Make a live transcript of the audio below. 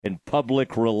and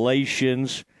public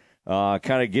relations,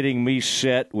 kind of getting me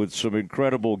set with some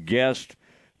incredible guests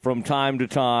from time to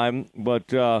time.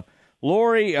 But,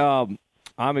 Lori,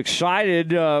 I'm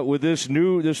excited with this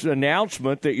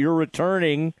announcement that you're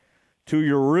returning to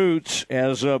your roots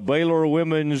as a Baylor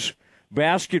women's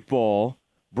basketball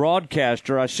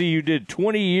broadcaster. I see you did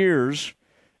 20 years,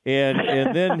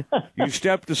 and then you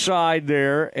stepped aside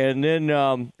there, and then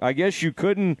I guess you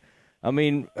couldn't.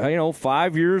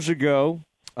 5 years ago,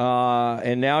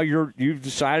 and now you've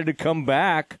decided to come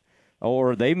back,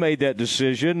 or they made that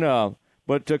decision.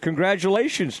 But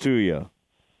congratulations to you.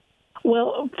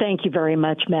 Well, thank you very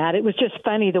much, Matt. It was just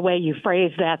funny the way you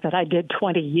phrased that I did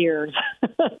 20 years.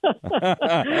 But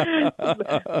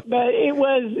it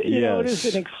was, it was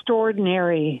an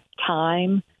extraordinary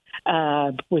time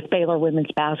with Baylor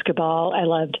women's basketball. I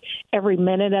loved every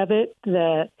minute of it.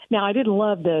 Now, I didn't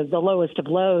love the lowest of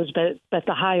lows, but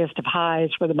the highest of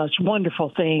highs were the most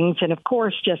wonderful things. And, of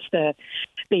course, just the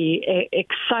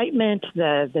excitement,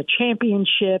 the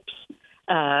championships,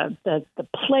 the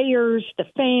players, the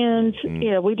fans.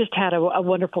 We just had a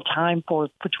wonderful time for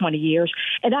 20 years.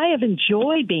 And I have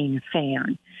enjoyed being a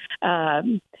fan.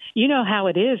 You know how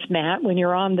it is, Matt, when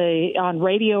you're on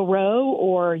Radio Row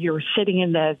or you're sitting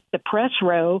in the press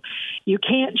row, you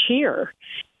can't cheer.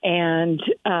 And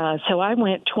so I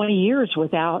went 20 years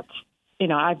without,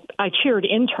 I cheered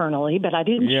internally, but I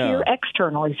didn't cheer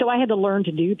externally. So I had to learn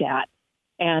to do that.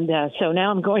 And so now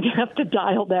I'm going to have to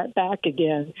dial that back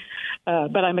again.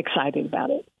 But I'm excited about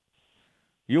it.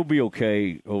 You'll be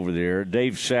okay over there.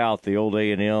 Dave South, the old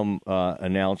A&M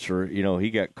announcer, he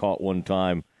got caught one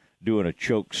time doing a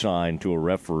choke sign to a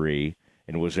referee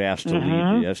and was asked to leave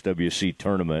the SWC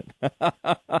tournament.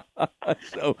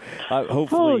 So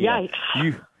hopefully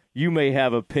you may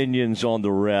have opinions on the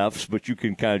refs, but you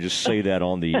can kind of just say that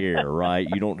on the air, right?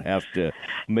 You don't have to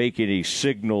make any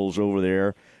signals over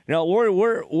there. Now, Lori,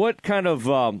 what kind of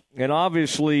and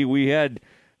obviously we had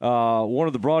one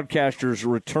of the broadcasters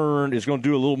returned, is going to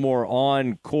do a little more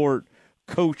on-court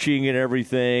coaching and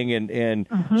everything, and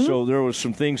so there was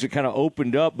some things that kind of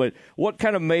opened up. But what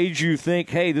kind of made you think,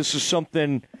 hey, this is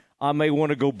something I may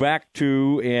want to go back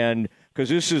to, and because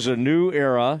this is a new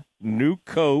era, new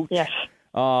coach. Yes.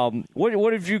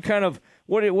 What have you kind of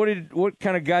what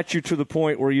kind of got you to the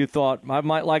point where you thought I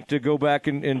might like to go back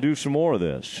and do some more of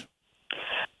this?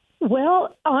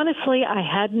 Well, honestly, I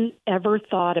hadn't ever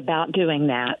thought about doing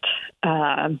that.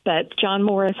 But John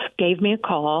Morris gave me a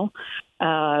call,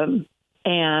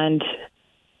 and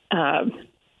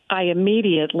I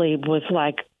immediately was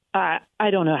like, I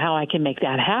don't know how I can make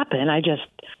that happen. I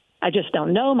just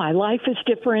don't know. My life is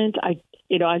different. I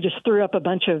just threw up a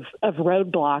bunch of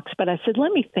roadblocks, but I said,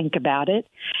 let me think about it.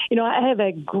 I have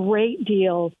a great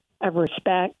deal of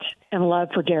respect and love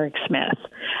for Derek Smith.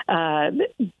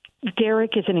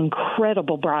 Derek is an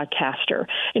incredible broadcaster.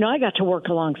 I got to work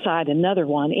alongside another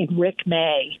one in Rick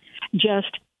May,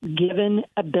 just given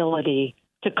ability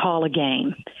to call a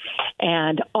game.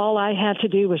 And all I had to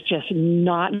do was just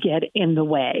not get in the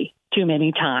way too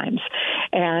many times.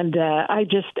 And I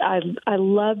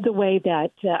love the way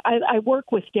that I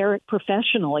work with Derek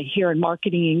professionally here in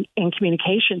marketing and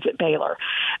communications at Baylor.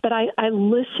 But I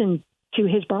listen to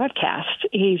his broadcast.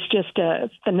 He's just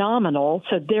phenomenal.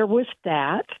 So there was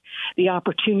that, the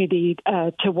opportunity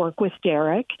to work with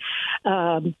Derek.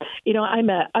 I'm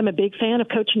a big fan of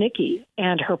Coach Nikki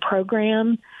and her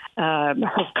program, her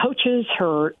coaches,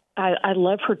 I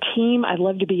love her team. I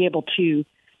love to be able to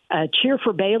cheer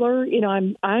for Baylor.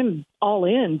 I'm all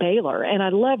in Baylor, and I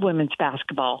love women's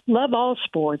basketball, love all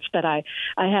sports, but I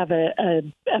have a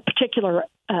particular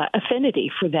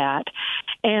affinity for that.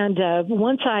 And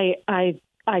once I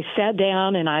sat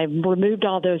down and I removed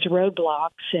all those roadblocks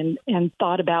and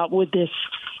thought about, is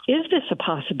this a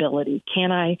possibility?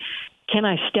 Can I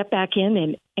step back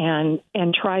in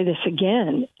and try this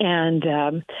again? And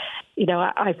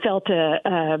I felt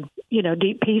a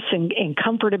deep peace and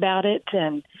comfort about it,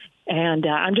 and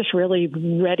I'm just really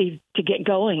ready to get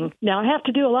going. Now I have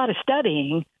to do a lot of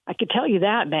studying. I could tell you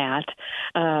that, Matt.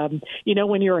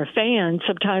 When you're a fan,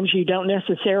 sometimes you don't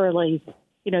necessarily,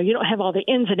 you don't have all the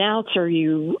ins and outs, or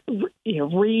you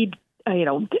read,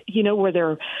 where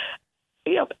they're,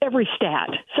 every stat.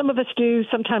 Some of us do.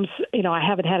 Sometimes, I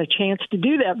haven't had a chance to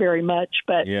do that very much,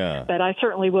 but I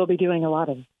certainly will be doing a lot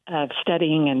of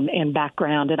studying and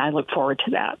background, and I look forward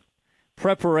to that.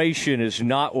 Preparation is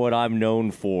not what I'm known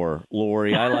for,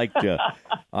 Lori. I like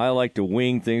to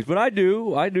wing things, but I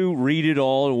do read it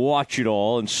all and watch it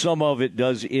all, and some of it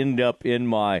does end up in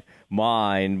my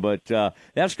mind. But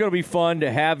that's going to be fun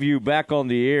to have you back on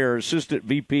the air, Assistant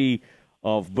VP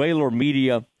of Baylor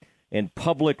Media and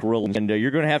public relations. And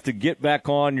you're going to have to get back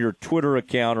on your Twitter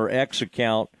account or X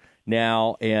account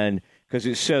now, and because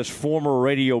it says former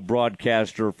radio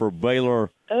broadcaster for Baylor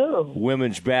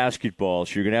women's basketball.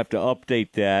 So you're going to have to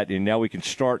update that, and now we can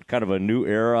start kind of a new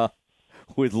era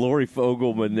with Lori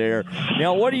Fogleman there.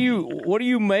 Now, what do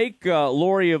you make,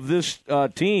 Lori, of this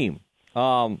team?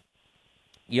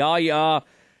 Yaya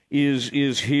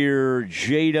is here.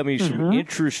 Jade, I mean, some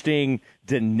interesting.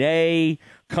 Danae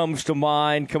comes to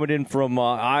mind, coming in from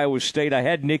Iowa State. I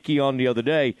had Nikki on the other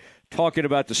day talking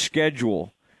about the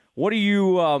schedule. What do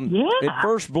you, at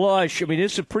first blush, I mean,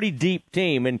 it's a pretty deep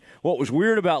team. And what was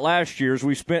weird about last year is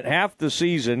we spent half the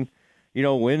season,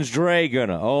 when's Dre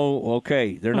gonna? Oh,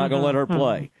 okay, they're not going to let her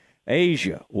play.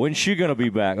 Asia, when's she going to be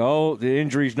back? Oh, the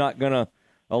injury's not going to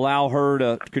allow her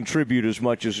to contribute as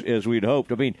much as we'd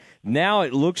hoped. I mean, now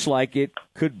it looks like it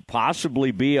could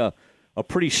possibly be a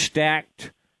pretty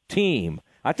stacked team.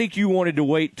 I think you wanted to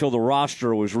wait till the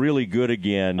roster was really good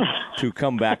again to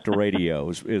come back to radio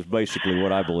is basically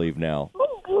what I believe now.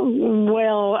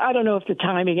 Well, I don't know if the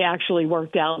timing actually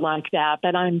worked out like that,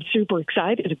 but I'm super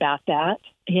excited about that.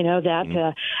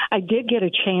 I did get a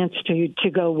chance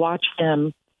to go watch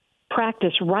them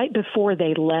practice right before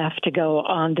they left to go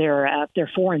on their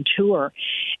foreign tour.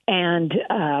 And,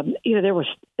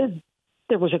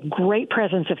 there was a great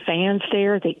presence of fans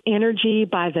there, the energy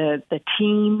by the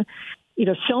team,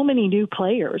 so many new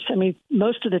players. I mean,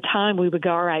 most of the time we would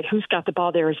go, all right, who's got the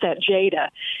ball there? Is that Jada?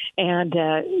 And,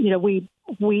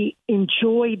 we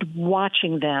enjoyed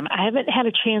watching them. I haven't had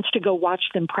a chance to go watch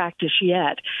them practice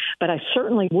yet, but I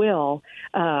certainly will.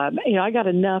 I got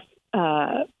enough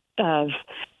of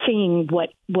seeing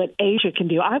what Asia can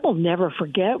do. I will never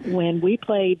forget when we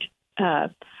played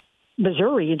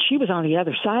Missouri, and she was on the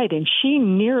other side, and she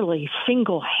nearly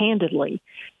single-handedly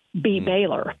beat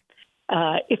Baylor.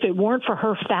 If it weren't for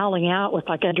her fouling out with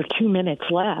like under 2 minutes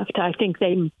left, I think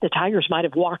the Tigers might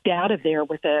have walked out of there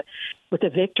with a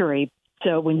victory.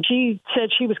 So when she said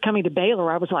she was coming to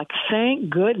Baylor, I was like,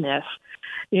 thank goodness.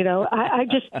 We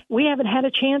haven't had a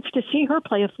chance to see her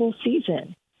play a full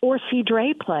season or see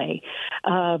Dre play,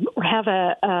 or have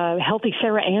a healthy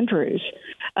Sarah Andrews.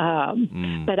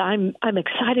 But I'm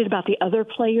excited about the other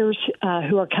players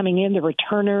who are coming in, the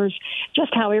returners,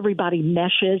 just how everybody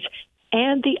meshes,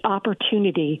 and the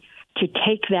opportunity to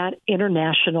take that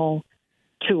international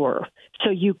tour. So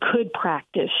you could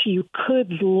practice, you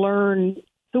could learn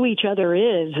who each other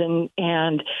is, and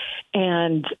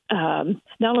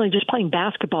not only just playing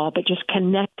basketball, but just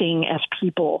connecting as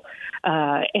people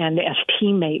and as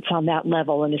teammates on that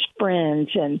level and as friends.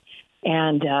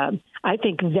 And I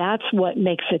think that's what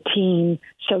makes a team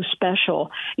so special.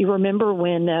 You remember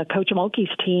when Coach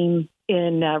Mulkey's team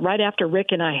right after Rick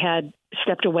and I had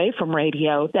stepped away from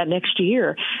radio that next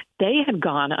year, they had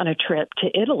gone on a trip to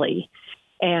Italy.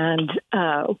 And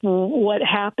what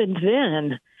happened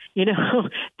then?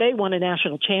 They won a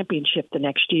national championship the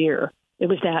next year. It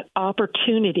was that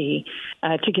opportunity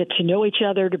to get to know each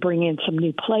other, to bring in some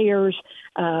new players,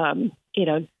 and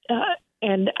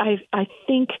I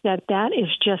think that is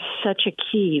just such a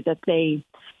key, that they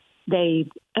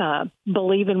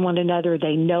believe in one another,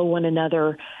 they know one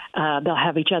another, they'll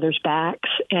have each other's backs,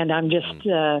 and I'm just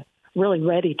really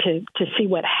ready to see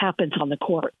what happens on the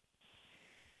court.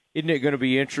 Isn't it going to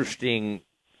be interesting?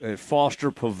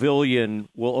 Foster Pavilion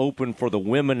will open for the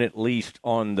women at least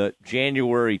on the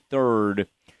January 3rd.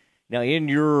 Now, in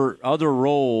your other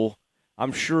role,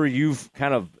 I'm sure you've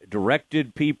kind of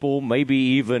directed people, maybe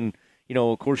even,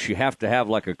 of course you have to have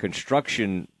like a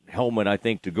construction helmet, I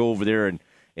think, to go over there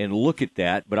and look at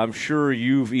that. But I'm sure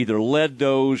you've either led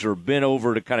those or been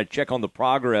over to kind of check on the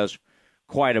progress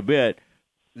quite a bit.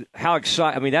 How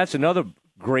exciting. I mean, that's another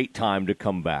great time to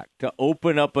come back, to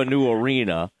open up a new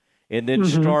arena and then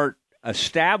start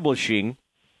establishing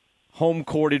home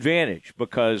court advantage.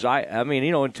 Because, I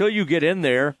mean, until you get in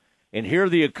there and hear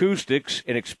the acoustics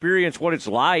and experience what it's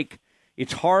like,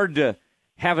 it's hard to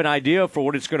have an idea for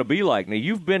what it's going to be like. Now,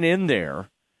 you've been in there,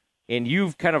 and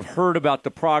you've kind of heard about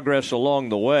the progress along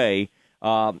the way.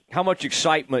 How much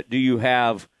excitement do you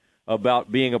have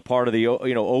about being a part of the,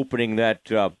 opening that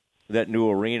new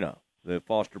arena, the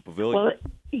Foster Pavilion? Well,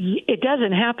 it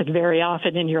doesn't happen very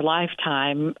often in your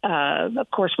lifetime. Of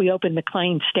course, we opened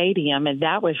McLean Stadium, and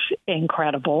that was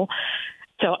incredible.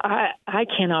 So I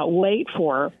cannot wait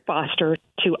for Foster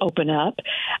to open up.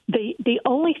 The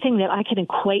only thing that I can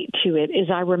equate to it is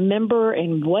I remember,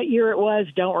 in what year it was,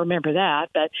 don't remember that,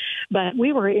 but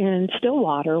we were in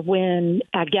Stillwater when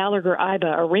at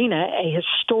Gallagher-Iba Arena, a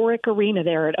historic arena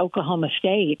there at Oklahoma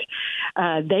State,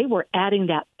 they were adding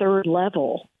that third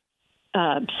level.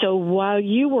 So while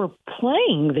you were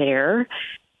playing there,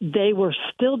 they were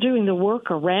still doing the work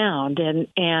around, and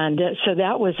so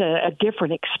that was a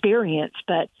different experience.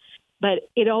 But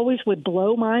it always would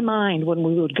blow my mind when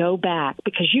we would go back,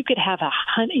 because you could have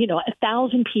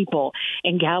 1,000 people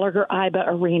in Gallagher-Iba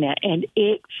Arena, and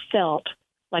it felt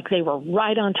like they were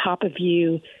right on top of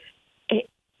you,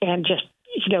 and just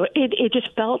it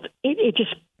just felt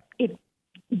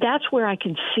that's where I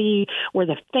can see where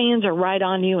the fans are right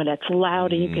on you and it's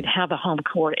loud and you can have a home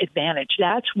court advantage.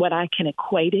 That's what I can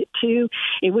equate it to.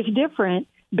 It was different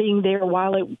being there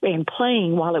and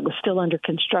playing while it was still under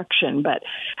construction, but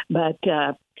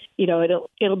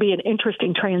it'll be an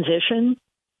interesting transition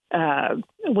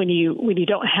when you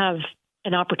don't have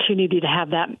an opportunity to have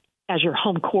that as your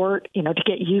home court, to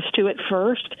get used to it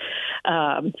first.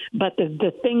 But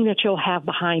the thing that you'll have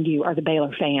behind you are the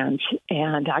Baylor fans.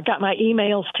 And I got my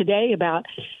emails today about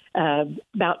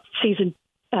season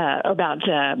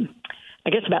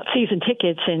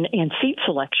tickets and seat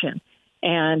selection.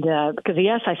 And because,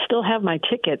 yes, I still have my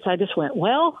tickets. I just went,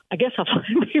 well, I guess I'll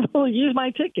be able to use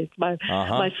my tickets. My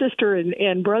sister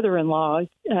and brother-in-law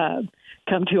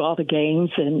come to all the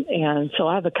games, and so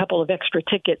I have a couple of extra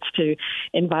tickets to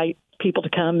invite people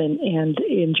to come and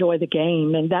enjoy the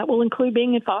game, and that will include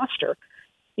being in Foster.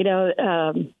 I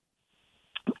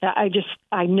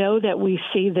know that we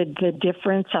see the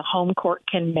difference a home court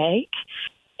can make,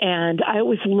 and I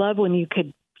always love when you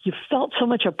felt so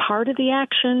much a part of the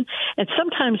action, and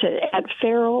sometimes at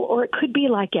Farrell, or it could be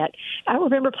like I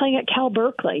remember playing at Cal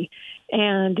Berkeley,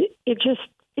 and it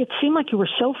seemed like you were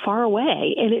so far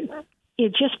away, and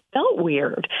it just felt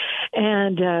weird.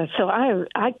 And so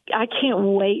I can't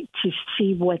wait to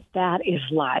see what that is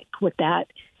like, with that,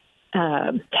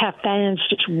 have fans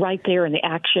just right there in the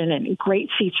action and great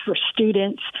seats for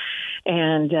students.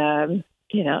 And,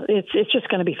 it's just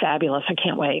going to be fabulous. I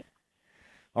can't wait.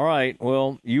 All right.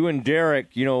 Well, you and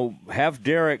Derek, have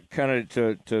Derek kind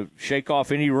of to shake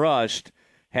off any rust,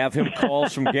 have him call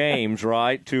some games,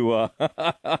 right? To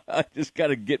just got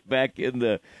to get back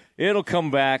in it'll come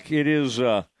back. It is,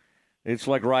 it's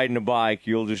like riding a bike.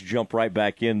 You'll just jump right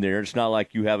back in there. It's not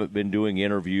like you haven't been doing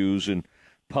interviews and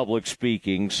public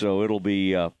speaking, so it'll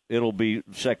be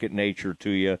second nature to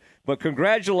you. But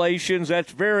congratulations.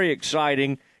 That's very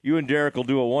exciting. You and Derek will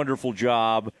do a wonderful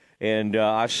job. And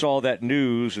I saw that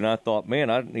news, and I thought,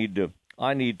 man, I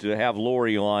need to have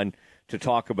Lori on to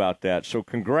talk about that. So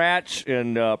congrats,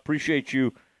 and appreciate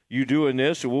you doing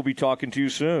this, and we'll be talking to you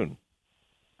soon.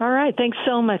 All right. Thanks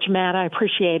so much, Matt. I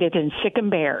appreciate it. And sick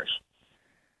 'em Bears.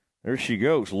 There she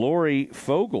goes, Lori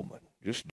Fogleman. Just